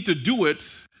you need to do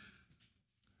it.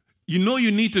 You know you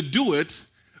need to do it,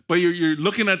 But you're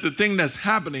looking at the thing that's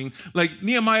happening. Like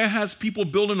Nehemiah has people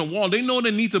building a wall. They know they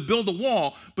need to build a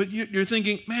wall, but you're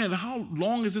thinking, man, how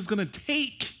long is this going to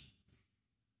take?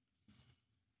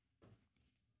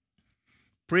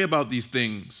 Pray about these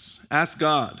things. Ask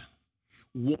God.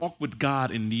 Walk with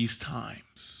God in these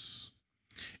times.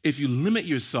 If you limit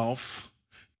yourself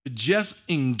to just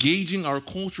engaging our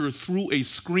culture through a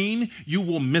screen, you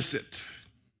will miss it.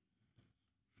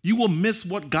 You will miss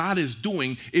what God is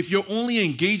doing if your only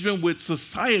engagement with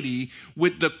society,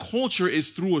 with the culture, is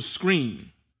through a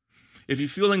screen. If you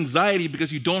feel anxiety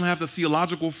because you don't have the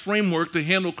theological framework to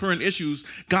handle current issues,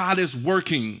 God is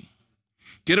working.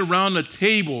 Get around the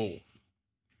table.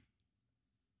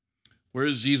 Where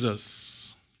is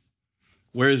Jesus?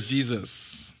 Where is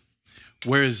Jesus?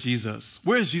 Where is Jesus?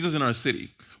 Where is Jesus in our city?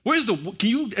 Can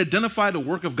you identify the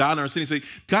work of God in our city and say,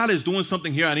 God is doing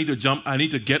something here, I need to jump, I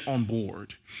need to get on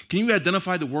board? Can you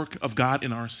identify the work of God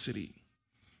in our city?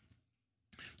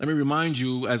 Let me remind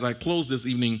you as I close this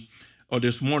evening or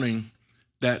this morning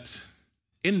that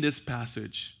in this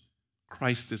passage,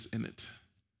 Christ is in it,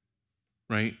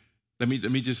 right?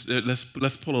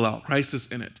 Let's pull it out. Christ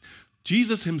is in it.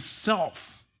 Jesus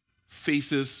himself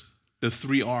faces the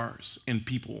 3 R's in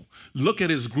people. Look at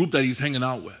his group that he's hanging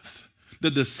out with. The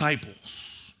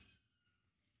disciples.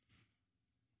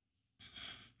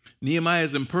 Nehemiah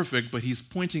is imperfect, but he's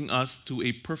pointing us to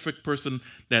a perfect person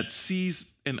that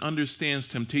sees and understands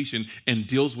temptation and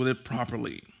deals with it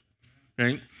properly.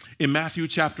 Right? In Matthew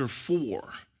chapter 4,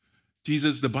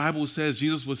 the Bible says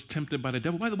Jesus was tempted by the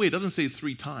devil. By the way, it doesn't say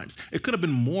 3 times. It could have been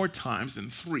more times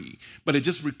than 3, but it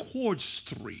just records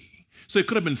 3. So it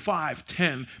could have been 5,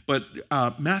 10, but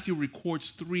Matthew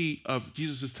records 3 of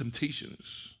Jesus'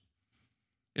 temptations.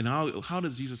 And how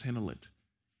does Jesus handle it?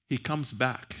 He comes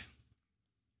back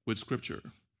with scripture.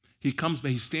 He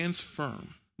stands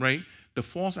firm, right? The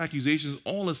false accusations,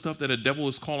 all the stuff that the devil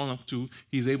is calling up to,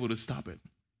 he's able to stop it.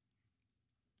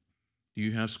 Do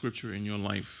you have scripture in your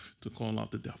life to call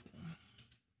out the devil?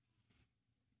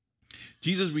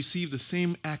 Jesus received the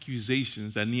same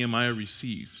accusations that Nehemiah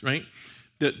receives, right?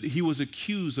 That he was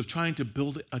accused of trying to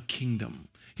build a kingdom.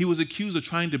 He was accused of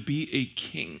trying to be a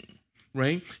king.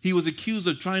 Right? He was accused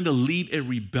of trying to lead a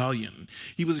rebellion.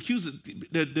 He was accused,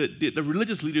 the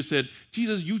religious leader said,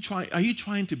 Jesus, are you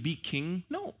trying to be king?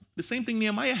 No. The same thing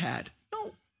Nehemiah had.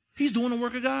 No. He's doing the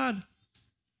work of God.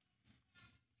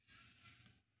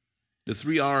 The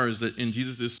 3 R's that in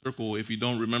Jesus' circle, if you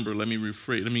don't remember, let me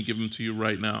give them to you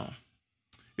right now.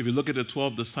 If you look at the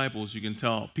 12 disciples, you can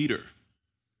tell Peter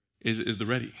is the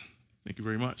ready. Thank you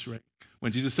very much, right?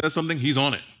 When Jesus says something, he's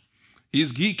on it.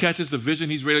 He catches the vision.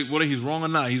 He's ready. Whether he's wrong or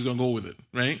not, he's going to go with it,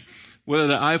 right? Whether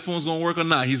the iPhone's going to work or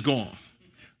not, he's gone,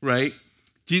 right?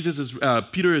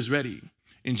 Peter is ready.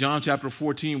 In John chapter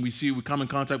 14, we come in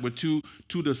contact with two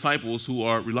disciples who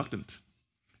are reluctant,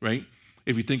 right?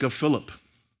 If you think of Philip,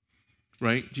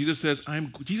 right? Jesus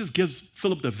gives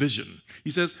Philip the vision.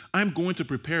 He says, I'm going to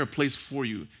prepare a place for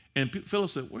you. And Philip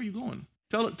said, where are you going?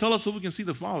 Tell us so we can see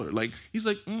the Father. He's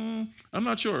like, I'm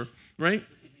not sure, right?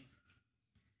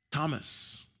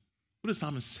 Thomas, what does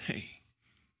Thomas say?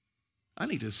 I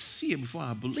need to see it before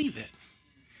I believe it.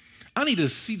 I need to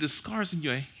see the scars in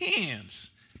your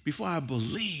hands before I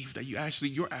believe that you're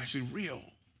actually real.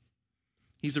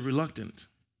 He's a reluctant.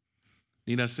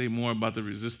 Need I say more about the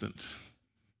resistant?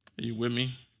 Are you with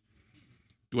me?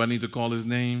 Do I need to call his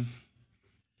name?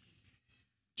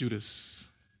 Judas.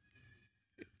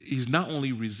 He's not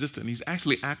only resistant, he's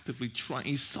actually actively trying.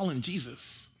 He's selling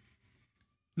Jesus.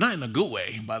 Not in a good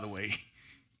way, by the way,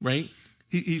 right?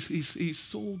 He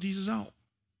sold Jesus out.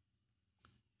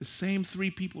 The same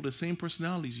 3 people, the same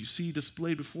personalities you see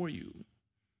displayed before you.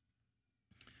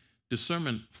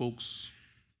 Discernment, folks,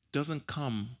 doesn't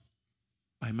come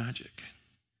by magic.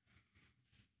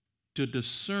 To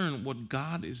discern what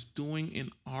God is doing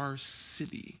in our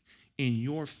city, in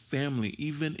your family,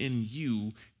 even in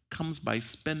you, comes by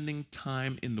spending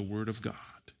time in the Word of God.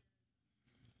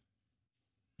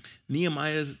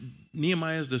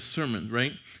 Nehemiah's discernment,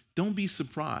 right? Don't be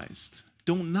surprised.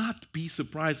 Don't not be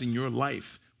surprised in your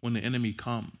life when the enemy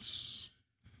comes.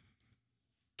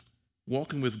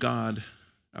 Walking with God,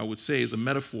 I would say, is a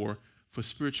metaphor for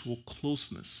spiritual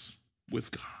closeness with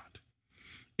God.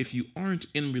 If you aren't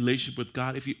in relationship with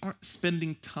God, if you aren't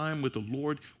spending time with the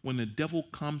Lord, when the devil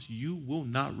comes, you will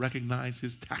not recognize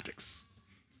his tactics.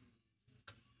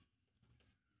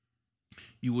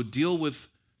 You will deal with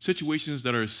situations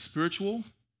that are spiritual,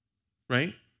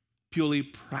 right? Purely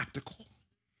practical.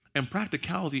 And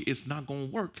practicality is not going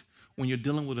to work when you're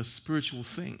dealing with a spiritual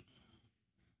thing.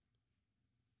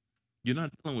 You're not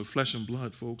dealing with flesh and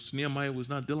blood, folks. Nehemiah was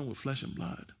not dealing with flesh and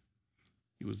blood.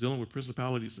 He was dealing with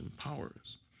principalities and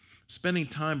powers. Spending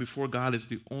time before God is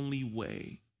the only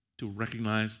way to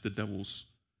recognize the devil's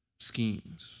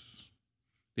schemes.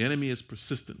 The enemy is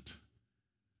persistent,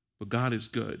 but God is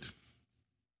good.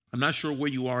 I'm not sure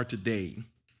where you are today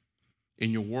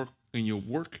in your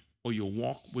work or your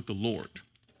walk with the Lord,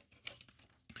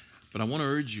 but I want to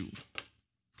urge you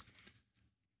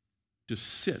to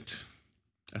sit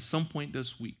at some point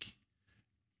this week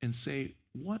and say,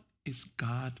 what is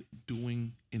God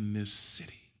doing in this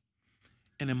city?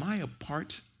 And am I a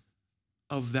part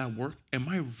of that work? Am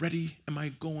I ready? Am I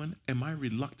going? Am I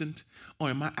reluctant? Or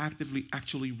am I actively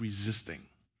actually resisting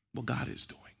what God is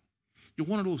doing? You're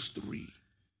one of those three.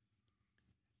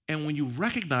 And when you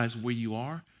recognize where you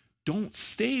are, don't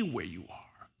stay where you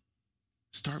are.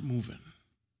 Start moving.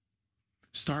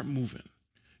 Start moving.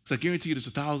 Because I guarantee you there's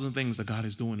 1,000 things that God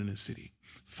is doing in this city.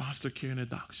 Foster care and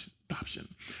adoption,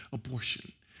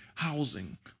 abortion,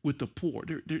 housing with the poor.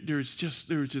 There are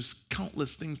just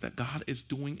countless things that God is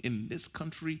doing in this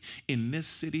country, in this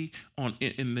city,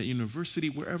 in the university,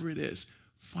 wherever it is.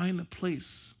 Find a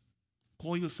place.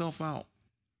 Call yourself out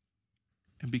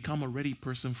and become a ready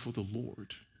person for the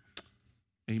Lord.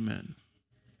 Amen.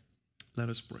 Let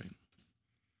us pray.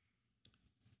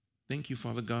 Thank you,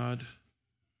 Father God,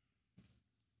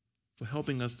 for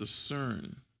helping us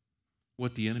discern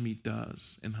what the enemy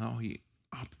does and how he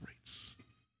operates.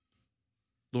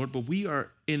 Lord, but we are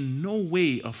in no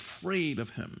way afraid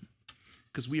of him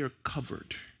because we are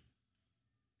covered.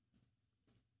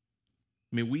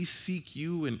 May we seek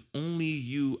you and only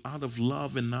you out of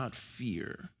love and not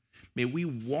fear. May we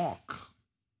walk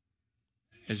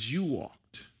as you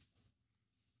walked.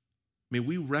 May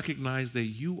we recognize that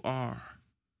you are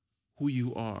who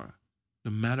you are,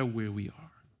 no matter where we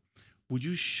are. Would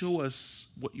you show us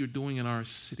what you're doing in our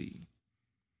city?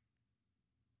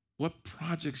 What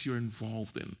projects you're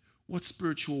involved in? What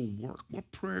spiritual work?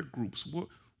 What prayer groups?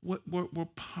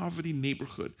 What poverty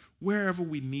neighborhood? Wherever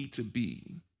we need to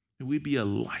be, may we be a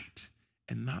light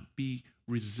and not be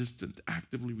resistant,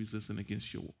 actively resistant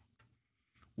against your work.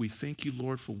 We thank you,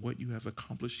 Lord, for what you have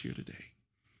accomplished here today.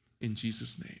 In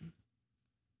Jesus' name,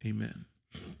 amen.